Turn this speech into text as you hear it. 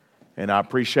And I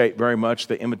appreciate very much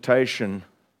the invitation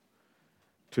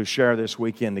to share this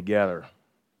weekend together.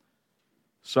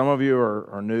 Some of you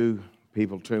are new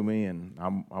people to me, and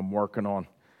I'm working on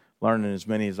learning as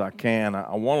many as I can.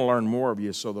 I want to learn more of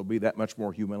you, so there'll be that much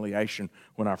more humiliation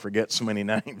when I forget so many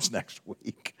names next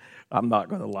week. I'm not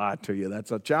going to lie to you.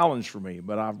 That's a challenge for me,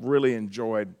 but I've really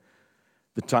enjoyed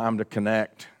the time to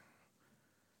connect.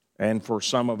 And for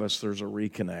some of us, there's a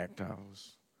reconnect.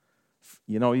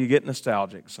 You get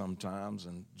nostalgic sometimes,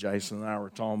 and Jason and I were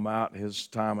talking about his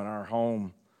time in our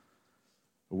home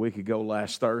a week ago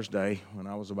last Thursday when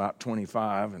I was about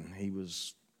 25, and he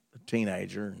was a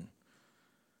teenager,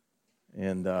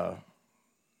 and the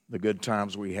good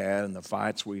times we had, and the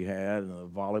fights we had, and the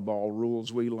volleyball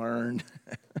rules we learned.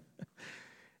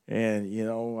 And,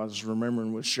 I was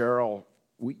remembering with Cheryl,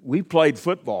 we played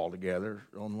football together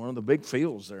on one of the big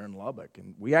fields there in Lubbock,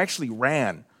 and we actually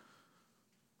ran.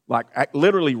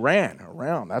 Literally ran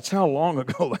around. That's how long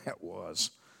ago that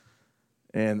was.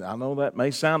 And I know that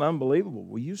may sound unbelievable.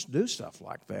 We used to do stuff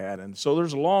like that. And so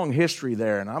there's a long history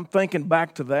there. And I'm thinking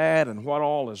back to that and what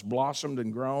all has blossomed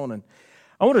and grown. And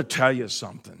I want to tell you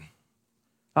something.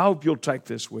 I hope you'll take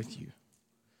this with you.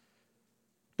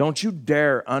 Don't you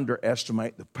dare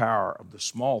underestimate the power of the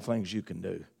small things you can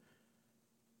do.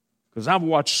 Because I've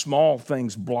watched small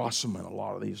things blossom in a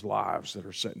lot of these lives that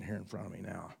are sitting here in front of me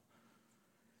now.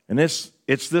 And it's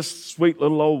this sweet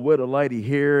little old widow lady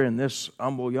here and this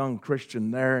humble young Christian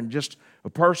there and just a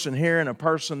person here and a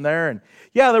person there. And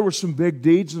yeah, there were some big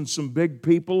deeds and some big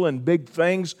people and big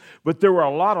things, but there were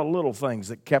a lot of little things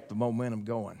that kept the momentum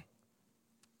going.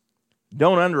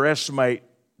 Don't underestimate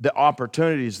the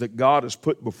opportunities that God has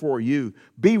put before you.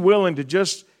 Be willing to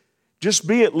just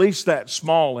be at least that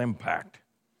small impact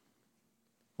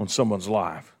on someone's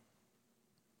life.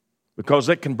 Because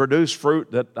it can produce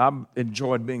fruit that I've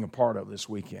enjoyed being a part of this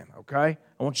weekend, okay?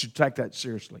 I want you to take that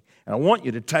seriously. And I want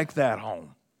you to take that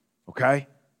home, okay?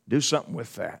 Do something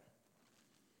with that.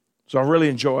 So I really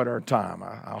enjoyed our time.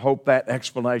 I hope that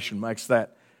explanation makes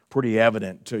that pretty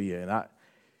evident to you.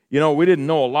 And we didn't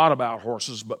know a lot about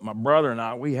horses, but my brother and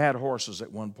I, we had horses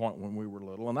at one point when we were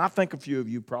little. And I think a few of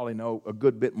you probably know a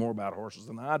good bit more about horses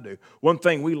than I do. One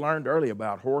thing we learned early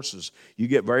about horses, you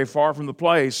get very far from the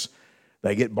place,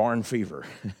 they get barn fever,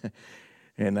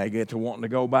 and they get to wanting to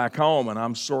go back home, and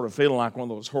I'm sort of feeling like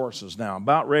one of those horses now. I'm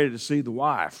about ready to see the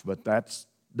wife, but that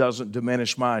doesn't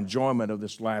diminish my enjoyment of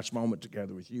this last moment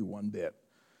together with you one bit.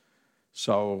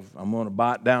 So I'm going to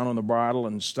bite down on the bridle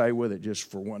and stay with it just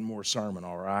for one more sermon,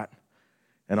 all right?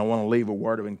 And I want to leave a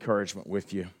word of encouragement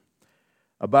with you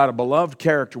about a beloved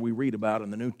character we read about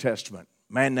in the New Testament,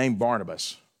 a man named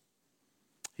Barnabas.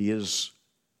 He is,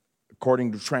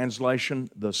 according to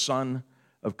translation, the son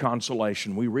of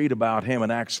consolation. We read about him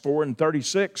in Acts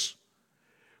 4:36,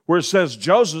 where it says,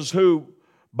 Joseph, who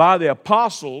by the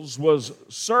apostles was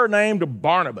surnamed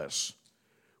Barnabas,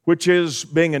 which is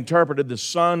being interpreted the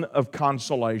son of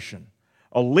consolation,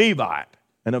 a Levite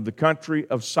and of the country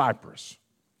of Cyprus.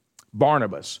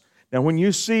 Barnabas. Now, when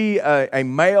you see a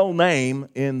male name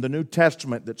in the New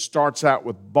Testament that starts out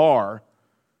with bar,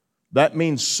 that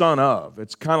means son of.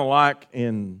 It's kind of like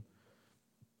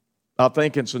I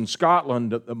think it's in Scotland,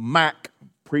 the Mac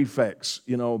prefix,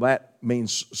 that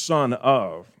means son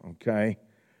of, okay?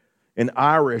 In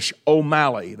Irish,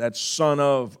 O'Malley, that's son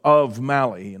of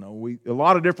Malley. A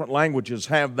lot of different languages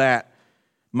have that.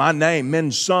 My name,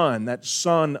 min son, that's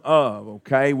son of,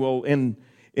 okay? Well, in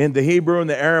the Hebrew and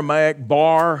the Aramaic,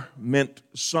 bar meant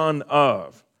son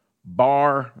of.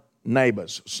 Bar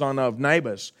Nabas, son of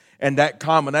Nabas. And that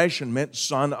combination meant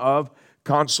son of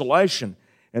consolation.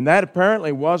 And that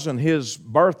apparently wasn't his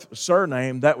birth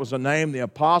surname. That was a name the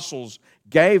apostles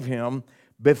gave him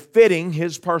befitting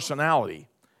his personality.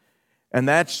 And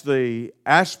that's the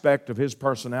aspect of his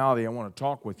personality I want to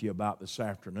talk with you about this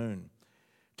afternoon.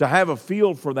 To have a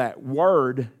feel for that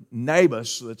word,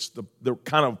 Nabas, that's the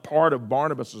kind of part of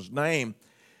Barnabas' name,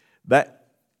 that,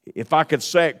 if I could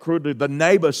say it crudely, the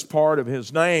Nabas part of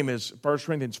his name is 1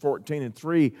 Corinthians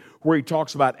 14:3, where he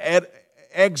talks about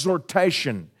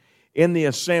exhortation in the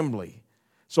assembly.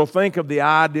 So think of the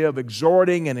idea of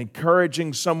exhorting and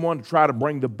encouraging someone to try to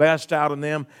bring the best out of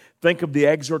them. Think of the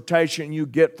exhortation you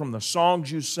get from the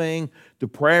songs you sing, the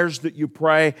prayers that you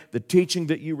pray, the teaching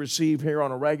that you receive here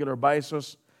on a regular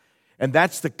basis. And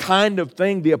that's the kind of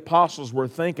thing the apostles were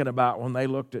thinking about when they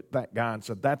looked at that guy and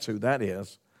said, that's who that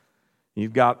is.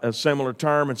 You've got a similar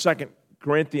term in 2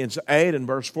 Corinthians 8 and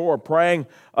verse 4, praying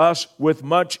us with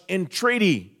much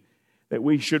entreaty that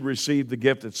we should receive the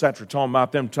gift, etc. Talking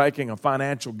about them taking a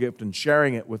financial gift and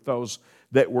sharing it with those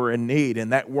that were in need.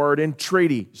 And that word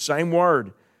entreaty, same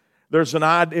word, there's an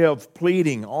idea of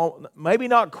pleading, maybe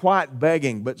not quite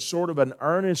begging, but sort of an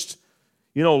earnest,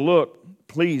 look,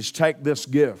 please take this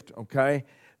gift, okay?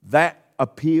 That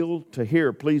appeal to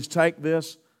here, please take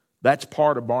this, that's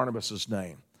part of Barnabas'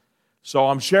 name. So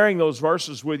I'm sharing those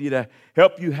verses with you to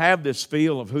help you have this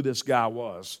feel of who this guy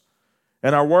was.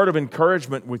 And our word of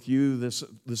encouragement with you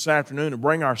this afternoon to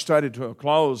bring our study to a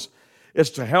close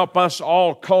is to help us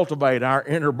all cultivate our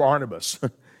inner Barnabas,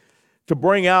 to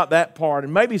bring out that part.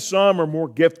 And maybe some are more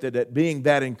gifted at being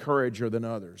that encourager than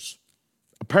others.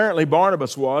 Apparently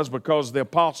Barnabas was, because the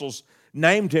apostles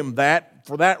named him that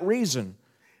for that reason.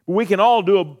 We can all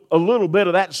do a little bit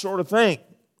of that sort of thing.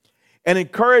 An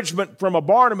encouragement from a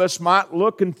Barnabas might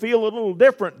look and feel a little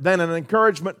different than an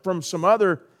encouragement from some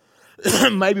other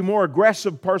maybe more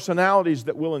aggressive personalities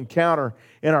that we'll encounter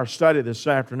in our study this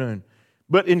afternoon.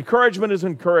 But encouragement is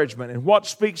encouragement, and what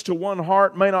speaks to one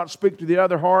heart may not speak to the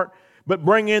other heart, but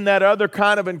bring in that other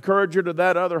kind of encourager to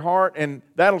that other heart, and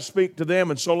that'll speak to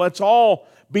them. And so let's all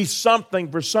be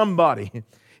something for somebody.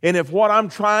 And if what I'm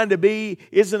trying to be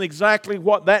isn't exactly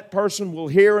what that person will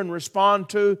hear and respond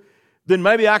to, then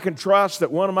maybe I can trust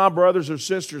that one of my brothers or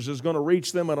sisters is going to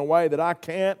reach them in a way that I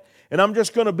can't. And I'm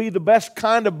just going to be the best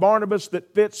kind of Barnabas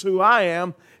that fits who I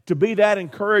am to be that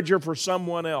encourager for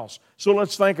someone else. So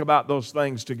let's think about those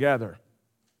things together.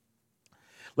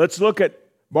 Let's look at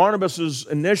Barnabas'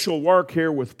 initial work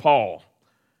here with Paul.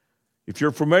 If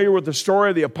you're familiar with the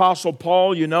story of the Apostle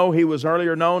Paul, you know he was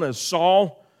earlier known as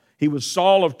Saul. He was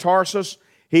Saul of Tarsus.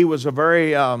 He was a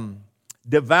very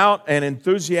devout and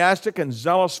enthusiastic and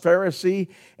zealous Pharisee,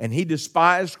 and he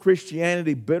despised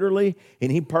Christianity bitterly,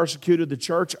 and he persecuted the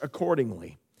church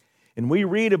accordingly. And we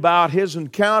read about his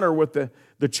encounter with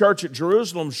the church at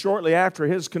Jerusalem shortly after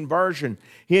his conversion.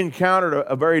 He encountered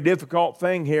a very difficult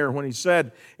thing here when he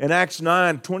said in Acts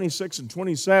 9:26 and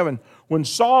 27, when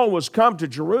Saul was come to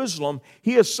Jerusalem,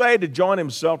 he essayed to join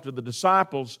himself to the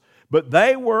disciples, but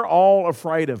they were all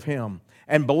afraid of him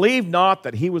and believed not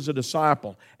that he was a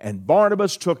disciple. And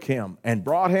Barnabas took him and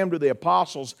brought him to the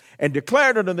apostles and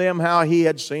declared unto them how he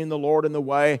had seen the Lord in the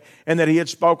way, and that he had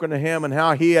spoken to him, and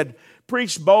how he had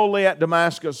preached boldly at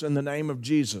Damascus in the name of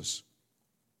Jesus.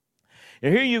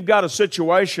 And here you've got a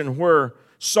situation where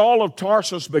Saul of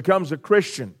Tarsus becomes a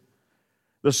Christian.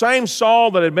 The same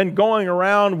Saul that had been going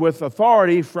around with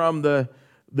authority from the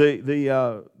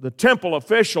temple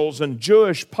officials and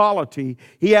Jewish polity.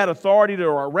 He had authority to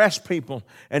arrest people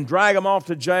and drag them off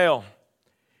to jail.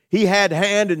 He had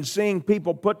hand in seeing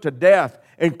people put to death,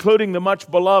 including the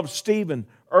much beloved Stephen,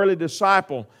 early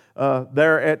disciple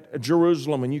there at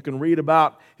Jerusalem. And you can read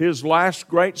about his last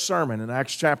great sermon in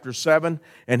Acts chapter 7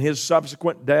 and his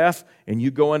subsequent death. And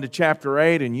you go into chapter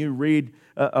 8 and you read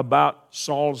about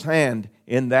Saul's hand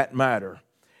in that matter.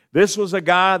 This was a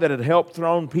guy that had helped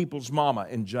thrown people's mama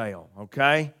in jail,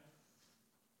 okay?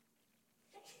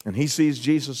 And he sees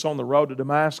Jesus on the road to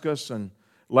Damascus, and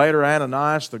later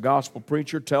Ananias, the gospel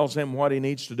preacher, tells him what he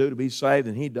needs to do to be saved,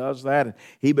 and he does that, and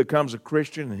he becomes a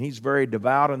Christian, and he's very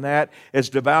devout in that. As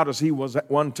devout as he was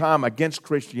at one time against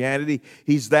Christianity,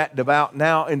 he's that devout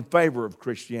now in favor of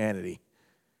Christianity.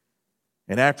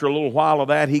 And after a little while of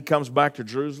that, he comes back to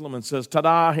Jerusalem and says,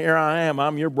 "Ta-da, here I am.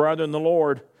 I'm your brother in the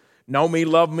Lord. Know me,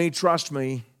 love me, trust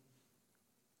me."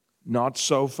 Not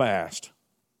so fast.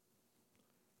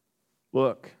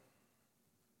 Look,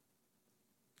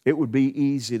 it would be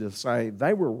easy to say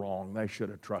they were wrong. They should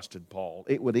have trusted Paul.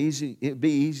 It'd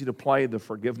be easy to play the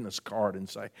forgiveness card and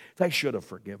say they should have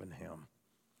forgiven him.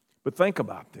 But think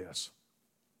about this.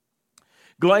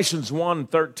 Galatians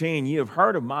 1:13, "You have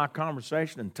heard of my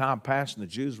conversation in time past in the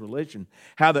Jews' religion,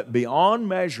 how that beyond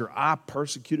measure I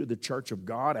persecuted the church of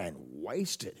God and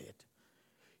wasted it."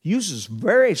 He uses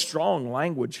very strong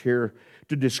language here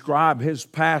to describe his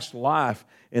past life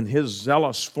and his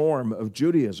zealous form of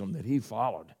Judaism that he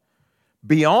followed.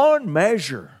 Beyond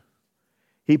measure,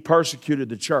 he persecuted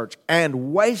the church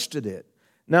and wasted it.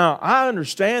 Now, I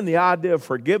understand the idea of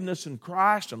forgiveness in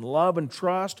Christ and love and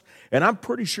trust, and I'm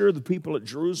pretty sure the people at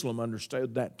Jerusalem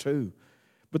understood that too.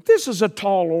 But this is a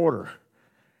tall order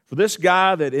for this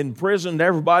guy that imprisoned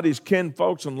everybody's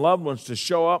kinfolks and loved ones to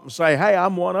show up and say, "Hey,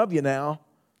 I'm one of you now."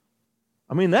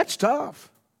 I mean, that's tough.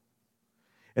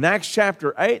 In Acts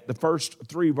chapter 8, the first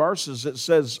 3 verses, it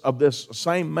says of this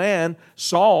same man,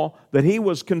 Saul, that he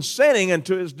was consenting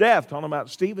unto his death, talking about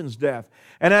Stephen's death.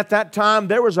 And at that time,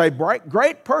 there was a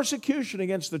great persecution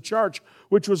against the church,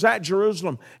 which was at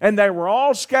Jerusalem. And they were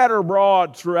all scattered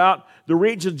abroad throughout the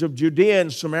regions of Judea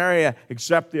and Samaria,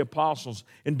 except the apostles.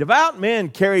 And devout men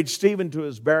carried Stephen to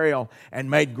his burial and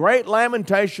made great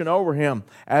lamentation over him.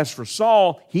 As for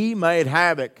Saul, he made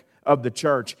havoc of the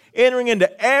church, entering into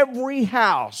every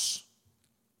house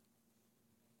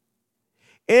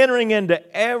entering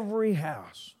into every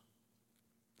house,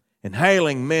 and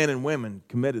hailing men and women,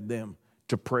 committed them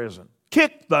to prison.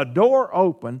 Kicked the door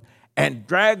open and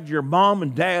dragged your mom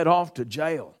and dad off to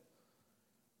jail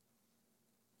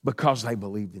because they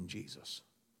believed in Jesus.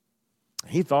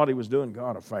 He thought he was doing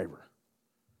God a favor.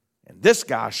 And this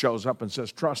guy shows up and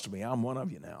says, trust me, I'm one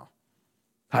of you now.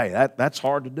 Hey, that's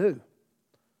hard to do.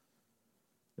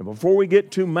 Now, before we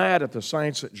get too mad at the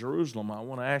saints at Jerusalem, I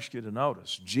want to ask you to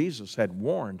notice, Jesus had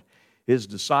warned his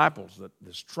disciples that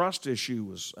this trust issue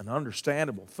was an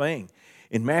understandable thing.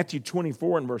 In Matthew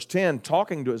 24 and verse 10,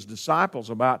 talking to his disciples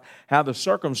about how the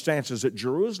circumstances at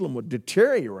Jerusalem would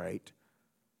deteriorate,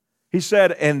 he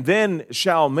said, and then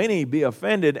shall many be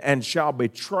offended and shall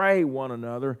betray one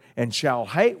another and shall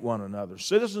hate one another.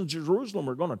 Citizens of Jerusalem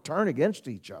are going to turn against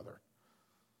each other.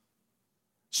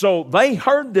 So they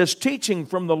heard this teaching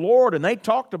from the Lord, and they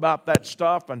talked about that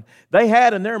stuff, and they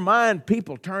had in their mind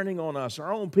people turning on us,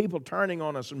 our own people turning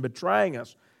on us and betraying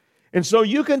us. And so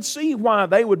you can see why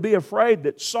they would be afraid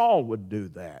that Saul would do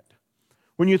that.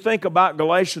 When you think about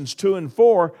Galatians 2 and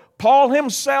 4, Paul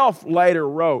himself later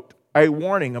wrote a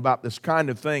warning about this kind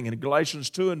of thing in Galatians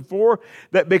 2 and 4,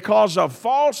 that because of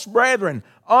false brethren,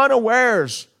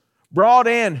 unawares, brought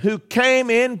in, who came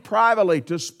in privately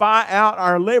to spy out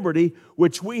our liberty,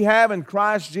 which we have in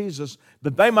Christ Jesus,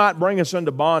 that they might bring us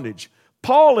into bondage.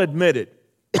 Paul admitted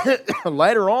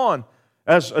later on,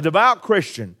 as a devout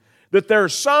Christian, that there are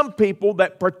some people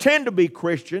that pretend to be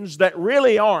Christians that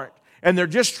really aren't, and they're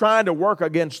just trying to work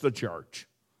against the church.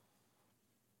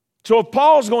 So if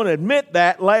Paul's going to admit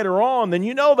that later on, then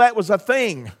you know that was a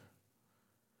thing.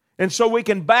 And so we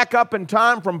can back up in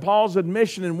time from Paul's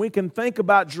admission, and we can think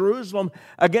about Jerusalem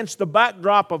against the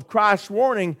backdrop of Christ's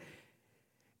warning.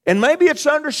 And maybe it's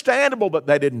understandable that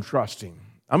they didn't trust him.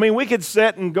 I mean, we could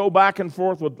sit and go back and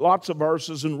forth with lots of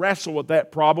verses and wrestle with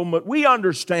that problem, but we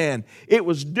understand it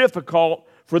was difficult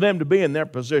for them to be in their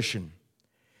position.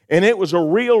 And it was a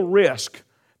real risk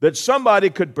that somebody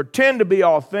could pretend to be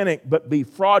authentic but be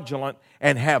fraudulent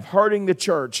and have hurting the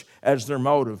church as their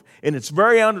motive. And it's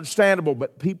very understandable,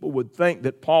 but people would think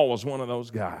that Paul was one of those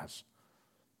guys.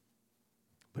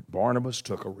 But Barnabas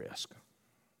took a risk.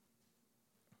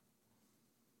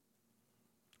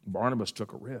 Barnabas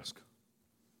took a risk.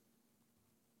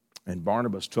 And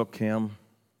Barnabas took him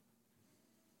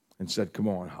and said, come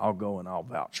on, I'll go and I'll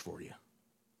vouch for you.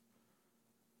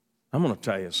 I'm going to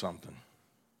tell you something.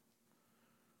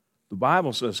 The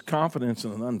Bible says confidence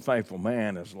in an unfaithful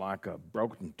man is like a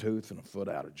broken tooth and a foot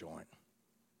out of joint.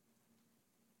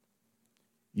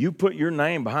 You put your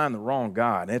name behind the wrong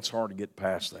guy, and it's hard to get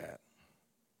past that.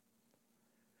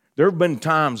 There have been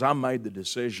times I made the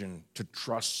decision to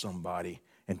trust somebody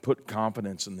and put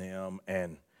confidence in them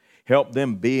and help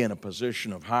them be in a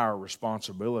position of higher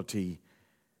responsibility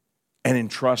and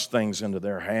entrust things into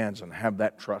their hands and have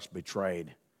that trust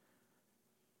betrayed.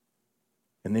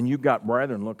 And then you've got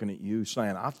brethren looking at you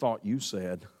saying, I thought you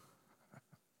said.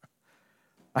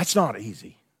 That's not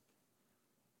easy.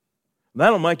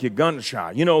 That'll make you gun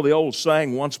shy. You know the old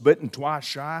saying, once bitten, twice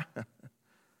shy?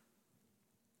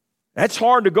 That's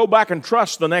hard to go back and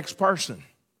trust the next person.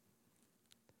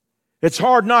 It's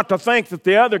hard not to think that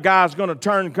the other guy's going to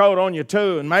turn coat on you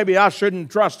too, and maybe I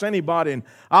shouldn't trust anybody, and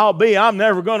I'm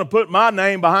never going to put my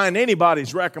name behind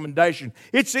anybody's recommendation.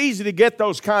 It's easy to get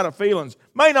those kind of feelings.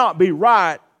 May not be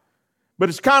right, but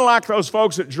it's kind of like those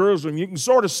folks at Jerusalem. You can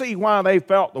sort of see why they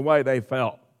felt the way they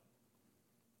felt.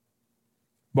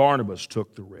 Barnabas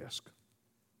took the risk.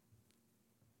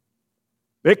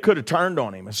 It could have turned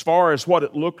on him. As far as what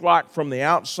it looked like from the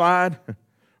outside,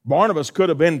 Barnabas could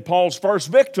have been Paul's first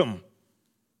victim.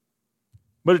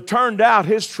 But it turned out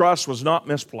his trust was not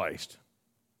misplaced.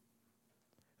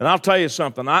 And I'll tell you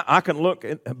something, I can look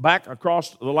back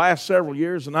across the last several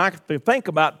years and I can think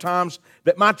about times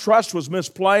that my trust was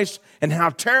misplaced and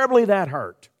how terribly that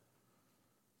hurt.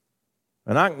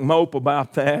 And I can mope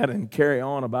about that and carry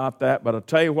on about that, but I'll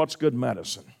tell you what's good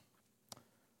medicine.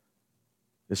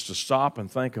 It's to stop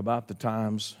and think about the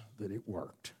times that it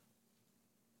worked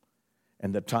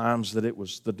and the times that it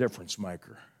was the difference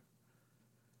maker.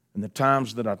 And the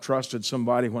times that I trusted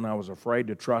somebody when I was afraid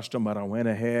to trust them, but I went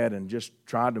ahead and just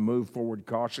tried to move forward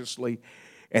cautiously,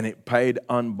 and it paid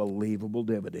unbelievable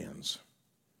dividends.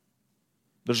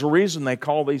 There's a reason they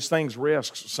call these things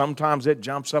risks. Sometimes it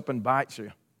jumps up and bites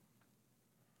you.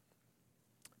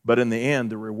 But in the end,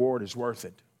 the reward is worth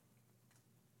it.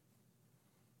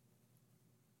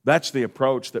 That's the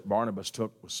approach that Barnabas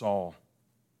took with Saul.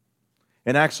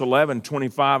 In Acts 11,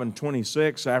 25 and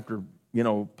 26, after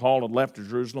Paul had left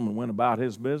Jerusalem and went about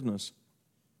his business,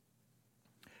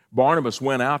 Barnabas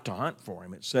went out to hunt for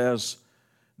him. It says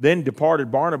Then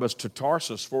departed Barnabas to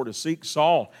Tarsus for to seek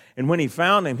Saul. And when he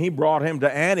found him, he brought him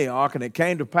to Antioch. And it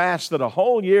came to pass that a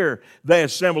whole year they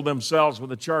assembled themselves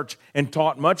with the church and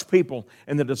taught much people.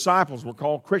 And the disciples were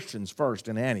called Christians first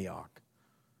in Antioch.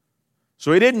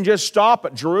 So he didn't just stop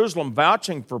at Jerusalem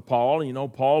vouching for Paul. You know,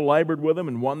 Paul labored with them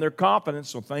and won their confidence,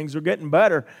 so things are getting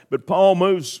better. But Paul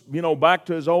moves, back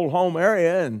to his old home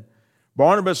area, and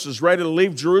Barnabas is ready to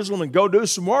leave Jerusalem and go do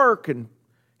some work. And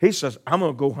he says, I'm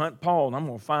going to go hunt Paul, and I'm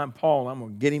going to find Paul, and I'm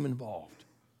going to get him involved.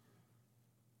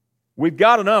 We've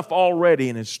got enough already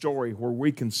in his story where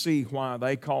we can see why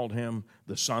they called him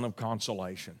the son of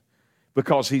consolation.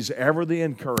 Because he's ever the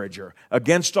encourager.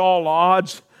 Against all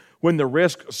odds, when the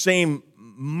risks seem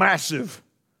massive,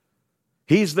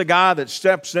 he's the guy that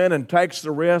steps in and takes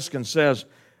the risk and says,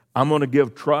 I'm going to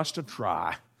give trust a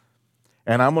try,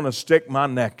 and I'm going to stick my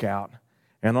neck out,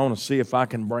 and I want to see if I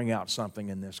can bring out something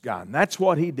in this guy. And that's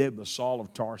what he did with Saul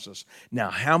of Tarsus. Now,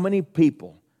 how many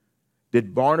people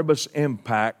did Barnabas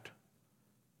impact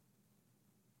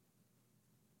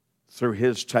through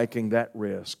his taking that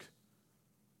risk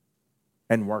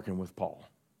and working with Paul?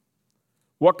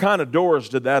 What kind of doors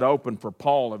did that open for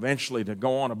Paul eventually to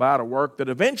go on about a work that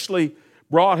eventually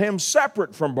brought him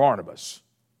separate from Barnabas?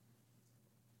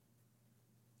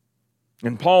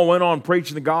 And Paul went on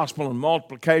preaching the gospel in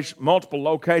multiple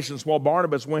locations while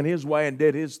Barnabas went his way and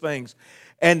did his things.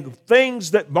 And things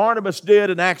that Barnabas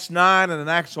did in Acts 9 and in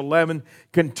Acts 11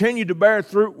 continued to bear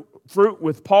fruit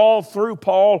with Paul, through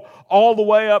Paul, all the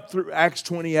way up through Acts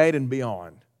 28 and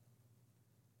beyond.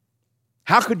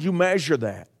 How could you measure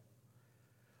that?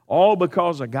 All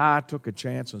because a guy took a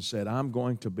chance and said, I'm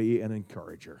going to be an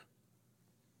encourager.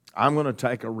 I'm going to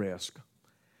take a risk.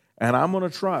 And I'm going to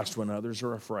trust when others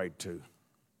are afraid to.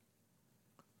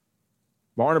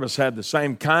 Barnabas had the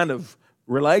same kind of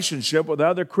relationship with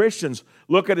other Christians.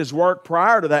 Look at his work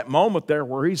prior to that moment there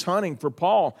where he's hunting for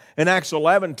Paul. In Acts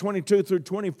 11, 22 through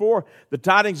 24, the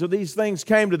tidings of these things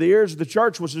came to the ears of the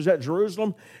church, which is at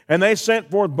Jerusalem, and they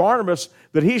sent forth Barnabas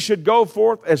that he should go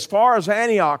forth as far as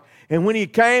Antioch. And when he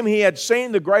came, he had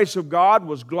seen the grace of God,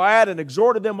 was glad, and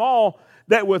exhorted them all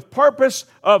that with purpose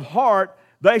of heart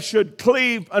they should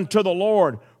cleave unto the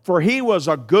Lord. For he was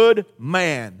a good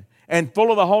man, and full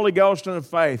of the Holy Ghost and of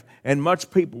faith, and much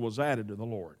people was added to the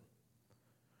Lord.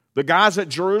 The guys at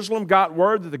Jerusalem got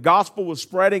word that the gospel was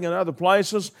spreading in other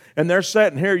places, and they're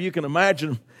sitting here, you can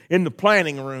imagine, in the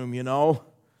planning room,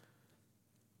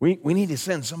 We need to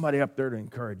send somebody up there to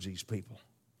encourage these people.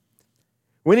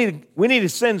 We need to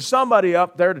send somebody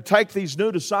up there to take these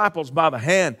new disciples by the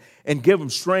hand and give them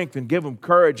strength and give them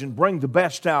courage and bring the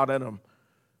best out in them.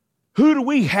 Who do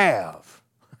we have?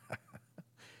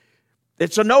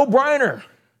 It's a no-brainer.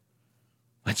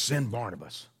 Let's send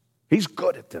Barnabas. He's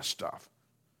good at this stuff.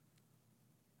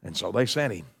 And so they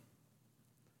sent him.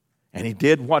 And he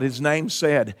did what his name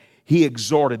said. He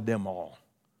exhorted them all.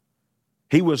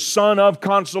 He was son of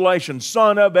consolation,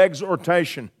 son of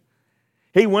exhortation.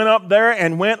 He went up there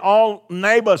and went all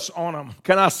nabos on them.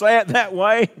 Can I say it that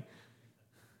way?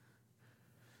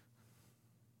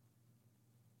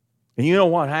 And you know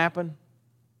what happened?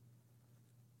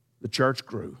 The church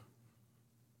grew.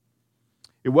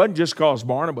 It wasn't just because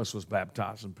Barnabas was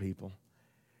baptizing people.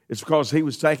 It's because he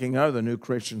was taking other new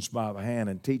Christians by the hand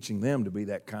and teaching them to be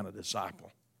that kind of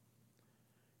disciple.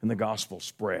 And the gospel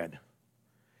spread.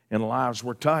 And lives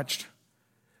were touched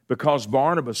because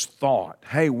Barnabas thought,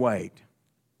 hey, wait,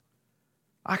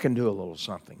 I can do a little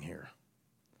something here.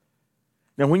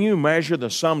 Now, when you measure the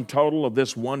sum total of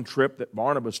this one trip that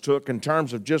Barnabas took in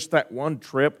terms of just that one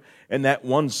trip and that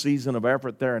one season of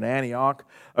effort there in Antioch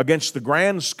against the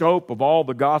grand scope of all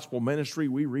the gospel ministry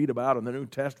we read about in the New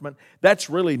Testament, that's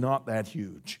really not that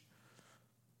huge.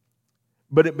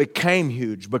 But it became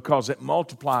huge because it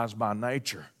multiplies by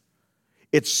nature.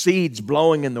 It's seeds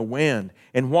blowing in the wind.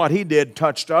 And what he did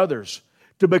touched others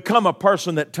to become a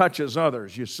person that touches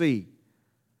others, you see.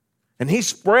 And he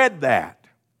spread that.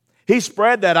 He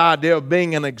spread that idea of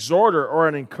being an exhorter or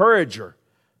an encourager.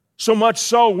 So much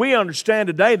so we understand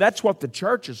today that's what the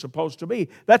church is supposed to be.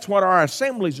 That's what our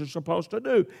assemblies are supposed to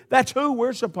do. That's who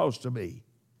we're supposed to be.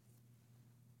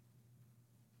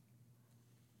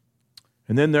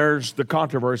 And then there's the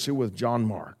controversy with John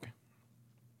Mark.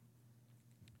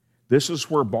 This is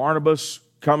where Barnabas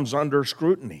comes under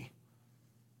scrutiny.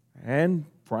 And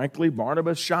frankly,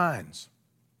 Barnabas shines.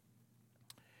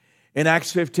 In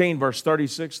Acts 15, verse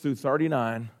 36 through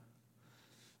 39,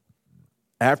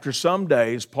 after some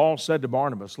days, Paul said to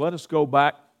Barnabas, let us go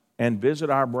back and visit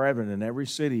our brethren in every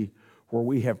city where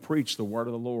we have preached the word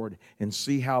of the Lord and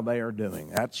see how they are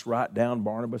doing. That's right down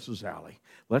Barnabas' alley.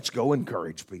 Let's go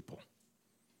encourage people.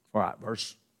 All right,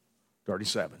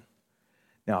 37.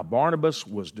 Now Barnabas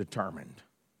was determined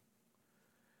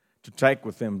to take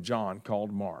with them John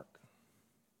called Mark.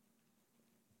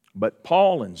 But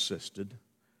Paul insisted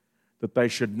that they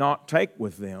should not take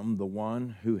with them the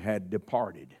one who had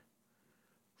departed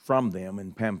from them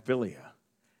in Pamphylia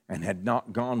and had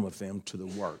not gone with them to the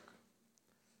work.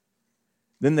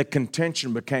 Then the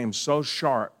contention became so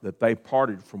sharp that they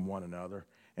parted from one another,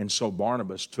 and so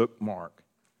Barnabas took Mark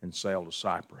and sailed to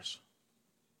Cyprus.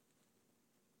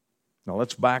 Now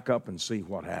let's back up and see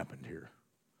what happened here.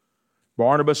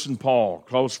 Barnabas and Paul,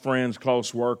 close friends,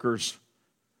 close workers.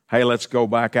 Hey, let's go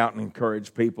back out and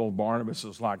encourage people. Barnabas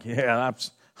is like, yeah,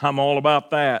 I'm all about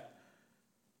that.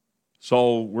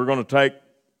 So we're going to take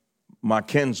my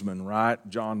kinsman, right?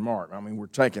 John Mark. I mean, we're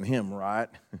taking him, right?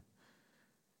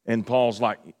 And Paul's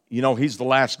like, he's the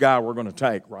last guy we're going to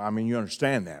take, right? I mean, you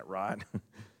understand that, right?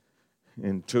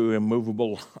 And two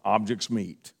immovable objects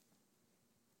meet.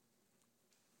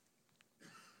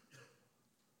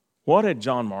 What had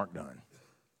John Mark done?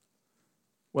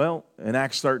 Well, in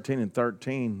Acts 13 and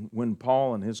 13, when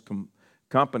Paul and his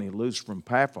company loosed from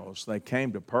Paphos, they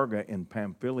came to Perga in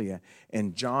Pamphylia,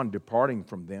 and John, departing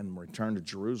from them, returned to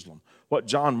Jerusalem. What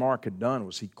John Mark had done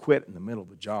was he quit in the middle of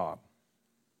the job.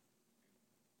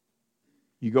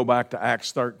 You go back to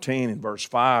Acts 13 and verse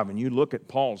 5, and you look at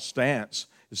Paul's stance.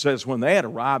 It says, when they had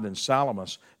arrived in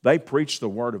Salamis, they preached the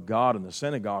word of God in the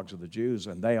synagogues of the Jews,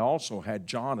 and they also had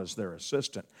John as their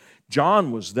assistant.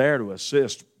 John was there to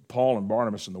assist Paul and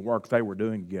Barnabas in the work they were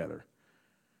doing together.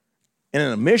 And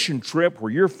in a mission trip where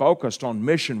you're focused on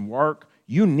mission work,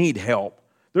 you need help.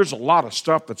 There's a lot of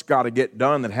stuff that's got to get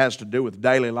done that has to do with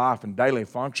daily life and daily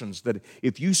functions that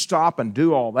if you stop and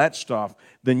do all that stuff,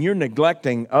 then you're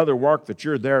neglecting other work that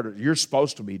you're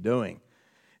supposed to be doing.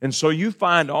 And so you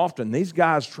find often these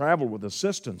guys traveled with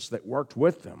assistants that worked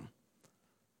with them.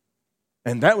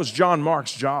 And that was John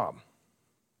Mark's job.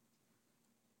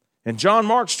 And John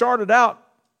Mark started out,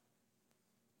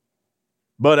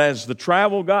 but as the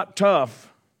travel got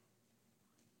tough,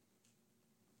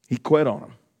 he quit on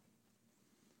them.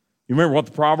 You remember what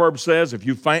the proverb says? If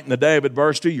you faint in the day of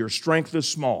adversity, your strength is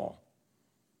small.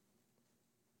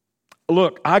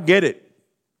 Look, I get it.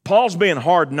 Paul's being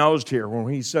hard-nosed here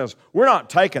when he says, we're not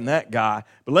taking that guy,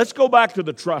 but let's go back to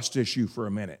the trust issue for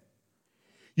a minute.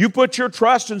 You put your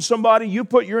trust in somebody, you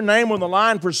put your name on the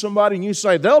line for somebody, and you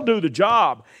say, they'll do the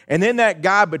job. And then that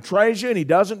guy betrays you, and he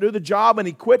doesn't do the job, and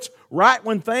he quits right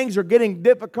when things are getting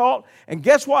difficult. And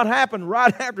guess what happened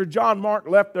right after John Mark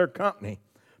left their company?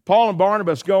 Paul and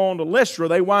Barnabas go on to Lystra.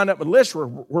 They wind up in Lystra,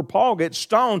 where Paul gets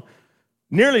stoned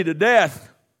nearly to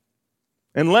death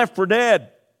and left for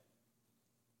dead.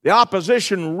 The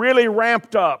opposition really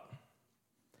ramped up.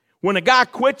 When a guy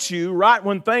quits you right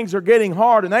when things are getting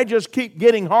hard and they just keep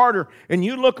getting harder, and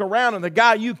you look around and the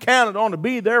guy you counted on to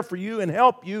be there for you and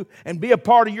help you and be a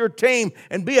part of your team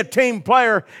and be a team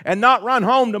player and not run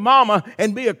home to mama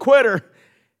and be a quitter,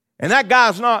 and that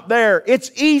guy's not there,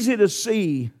 it's easy to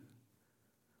see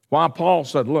why Paul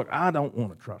said, look, I don't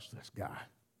want to trust this guy.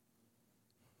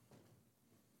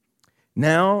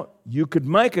 Now, you could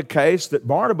make a case that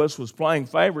Barnabas was playing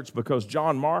favorites because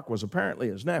John Mark was apparently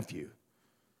his nephew.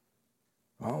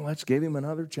 Well, let's give him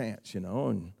another chance,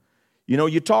 And,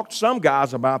 you talk to some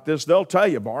guys about this, they'll tell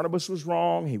you Barnabas was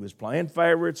wrong. He was playing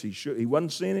favorites. He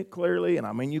wasn't seeing it clearly.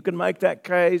 And, you can make that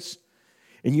case.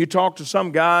 And you talk to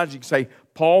some guys, you can say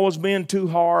Paul was being too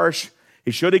harsh.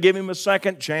 He should have given him a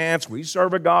second chance. We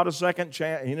serve a God a second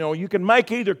chance. You can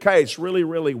make either case really,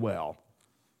 really well.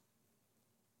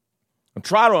 And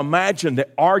try to imagine the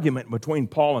argument between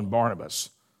Paul and Barnabas.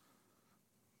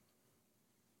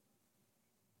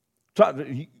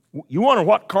 You wonder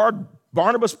what card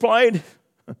Barnabas played?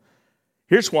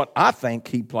 Here's what I think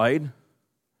he played.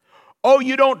 Oh,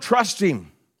 you don't trust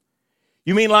him.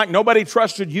 You mean like nobody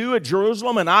trusted you at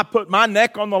Jerusalem and I put my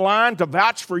neck on the line to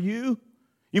vouch for you?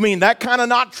 You mean that kind of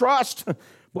not trust?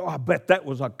 Well, I bet that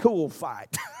was a cool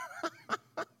fight.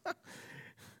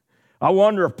 I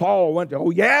wonder if Paul went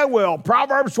to,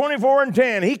 Proverbs 24 and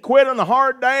 10. He quit on the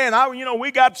hard day, and we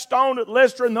got stoned at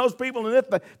Lystra and those people,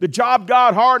 and the job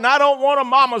got hard, and I don't want a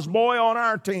mama's boy on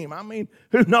our team.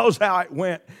 Who knows how it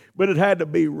went, but it had to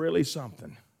be really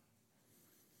something.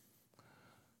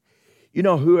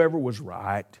 Whoever was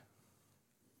right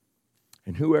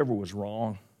and whoever was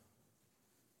wrong,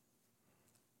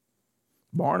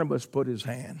 Barnabas put his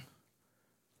hand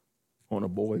on a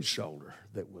boy's shoulder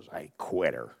that was a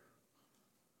quitter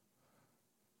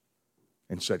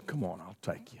and said, come on, I'll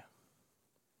take you.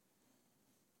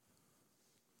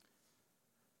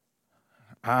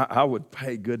 I would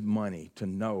pay good money to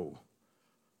know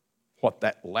what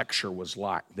that lecture was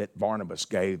like that Barnabas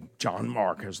gave John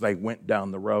Mark as they went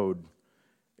down the road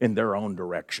in their own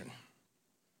direction.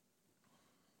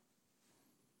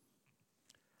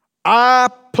 I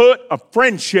put a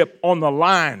friendship on the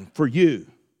line for you.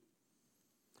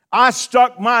 I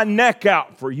stuck my neck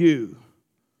out for you.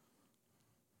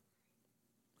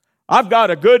 I've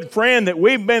got a good friend that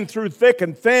we've been through thick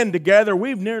and thin together.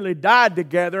 We've nearly died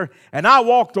together, and I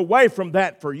walked away from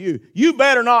that for you. You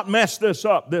better not mess this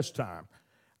up this time.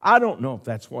 I don't know if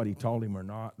that's what he told him or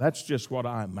not. That's just what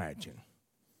I imagine.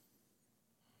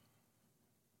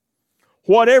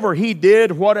 Whatever he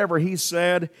did, whatever he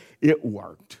said, it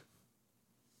worked.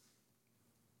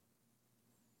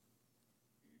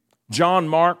 John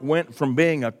Mark went from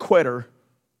being a quitter,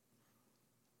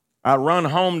 I run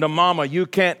home to mama, you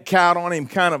can't count on him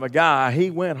kind of a guy.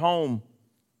 He went home.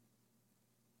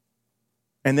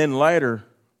 And then later,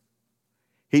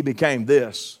 he became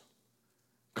this.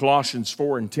 Colossians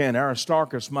 4:10,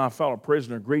 Aristarchus, my fellow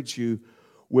prisoner, greets you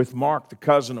with Mark, the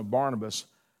cousin of Barnabas,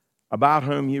 about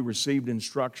whom you received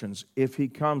instructions. If he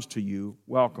comes to you,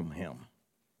 welcome him.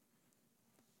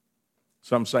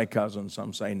 Some say cousin,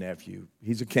 some say nephew.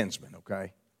 He's a kinsman,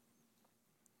 okay?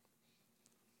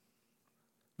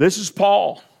 This is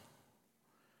Paul.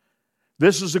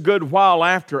 This is a good while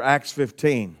after Acts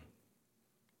 15.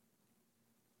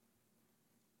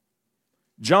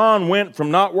 John went from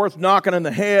not worth knocking in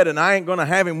the head and I ain't going to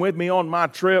have him with me on my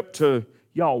trip to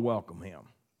y'all welcome him.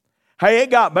 Hey, it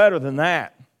got better than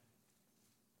that.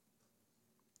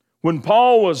 When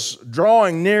Paul was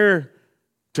drawing near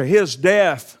to his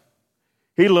death,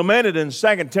 he lamented in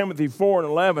 2 Timothy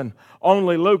 4:11,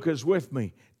 only Luke is with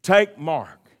me. Take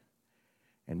Mark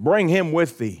and bring him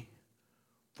with thee,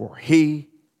 for he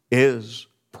is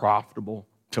profitable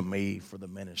to me for the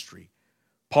ministry.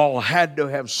 Paul had to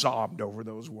have sobbed over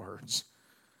those words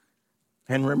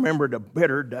and remembered a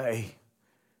bitter day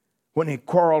when he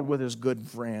quarreled with his good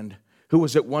friend, who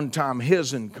was at one time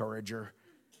his encourager.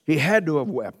 He had to have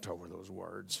wept over those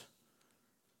words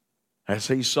as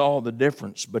he saw the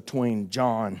difference between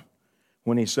John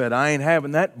when he said, I ain't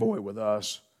having that boy with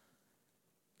us,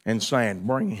 and saying,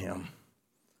 bring him.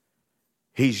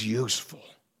 He's useful.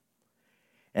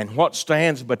 And what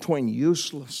stands between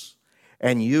useless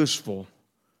and useful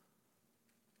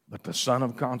but the son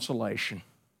of consolation?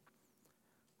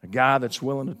 A guy that's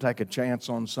willing to take a chance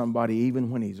on somebody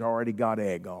even when he's already got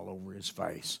egg all over his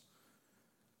face.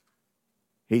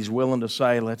 He's willing to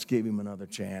say, let's give him another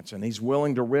chance. And he's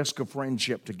willing to risk a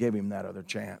friendship to give him that other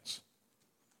chance.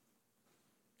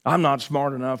 I'm not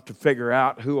smart enough to figure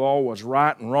out who all was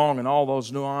right and wrong and all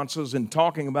those nuances. In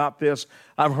talking about this,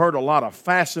 I've heard a lot of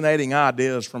fascinating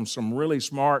ideas from some really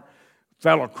smart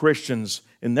fellow Christians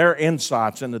and their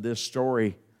insights into this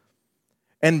story.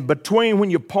 And between when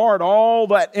you part all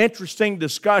that interesting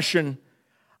discussion,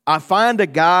 I find a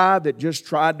guy that just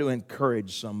tried to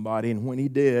encourage somebody, and when he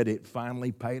did, it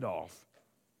finally paid off.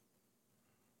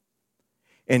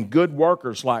 And good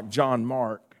workers like John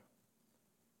Mark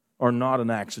are not an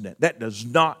accident. That does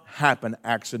not happen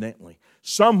accidentally.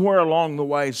 Somewhere along the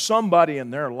way, somebody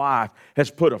in their life has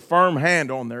put a firm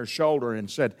hand on their shoulder and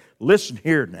said, listen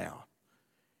here now,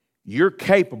 you're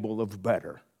capable of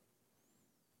better.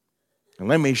 And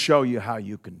let me show you how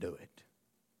you can do it.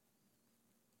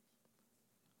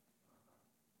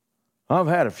 I've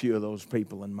had a few of those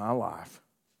people in my life.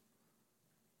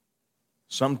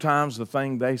 Sometimes the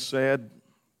thing they said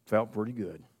felt pretty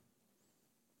good.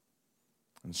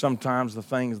 And sometimes the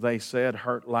things they said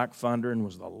hurt like thunder and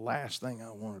was the last thing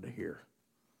I wanted to hear.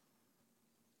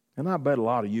 And I bet a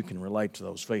lot of you can relate to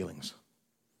those feelings.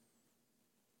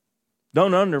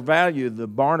 Don't undervalue the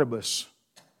Barnabas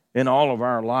in all of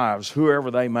our lives, whoever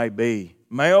they may be,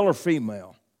 male or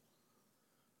female.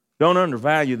 Don't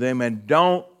undervalue them, and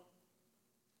don't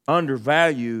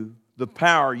undervalue the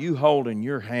power you hold in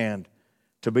your hand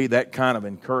to be that kind of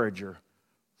encourager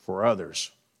for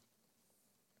others.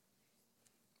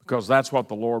 Because that's what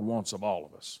the Lord wants of all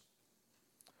of us.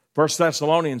 1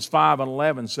 Thessalonians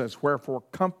 5:11 says, wherefore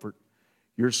comfort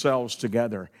yourselves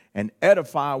together and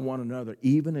edify one another,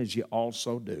 even as you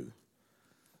also do.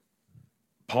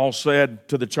 Paul said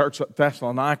to the church at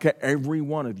Thessalonica, every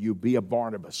one of you be a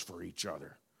Barnabas for each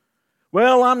other.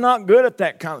 Well, I'm not good at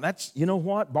that kind of, you know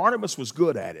what? Barnabas was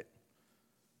good at it.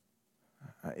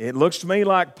 It looks to me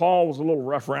like Paul was a little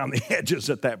rough around the edges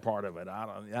at that part of it.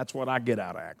 That's what I get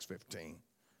out of Acts 15.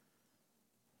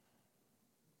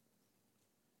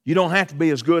 You don't have to be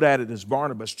as good at it as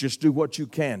Barnabas. Just do what you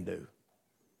can do.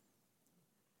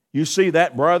 You see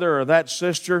that brother or that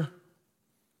sister,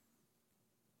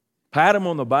 pat them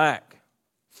on the back.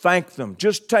 Thank them.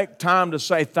 Just take time to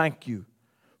say thank you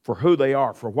for who they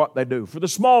are, for what they do, for the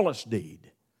smallest deed.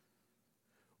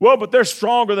 Well, but they're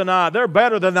stronger than I. They're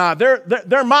better than I.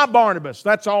 They're my Barnabas.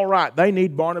 That's all right. They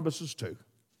need Barnabases too.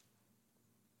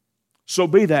 So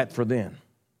be that for them.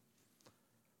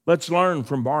 Let's learn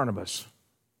from Barnabas.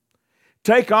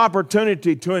 Take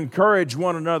opportunity to encourage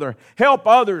one another. Help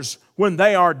others when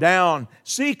they are down.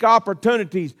 Seek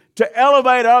opportunities to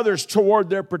elevate others toward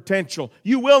their potential.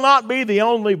 You will not be the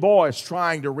only voice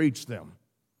trying to reach them.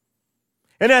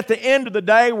 And at the end of the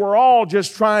day, we're all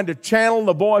just trying to channel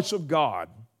the voice of God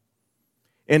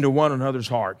into one another's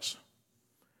hearts,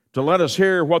 to let us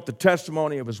hear what the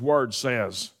testimony of His Word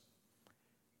says.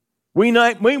 We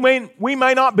may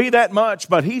not be that much,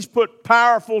 but He's put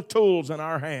powerful tools in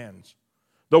our hands.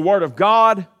 The Word of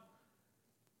God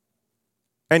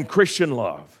and Christian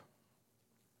love.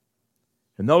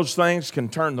 And those things can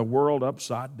turn the world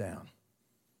upside down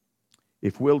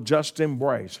if we'll just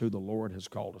embrace who the Lord has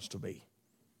called us to be.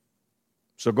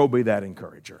 So go be that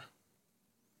encourager.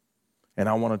 And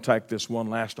I want to take this one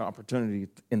last opportunity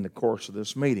in the course of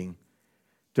this meeting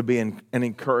to be an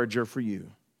encourager for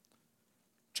you.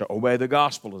 To obey the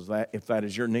gospel, if that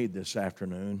is your need this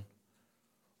afternoon,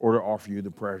 or to offer you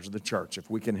the prayers of the church. If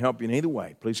we can help you in either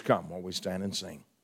way, please come while we stand and sing.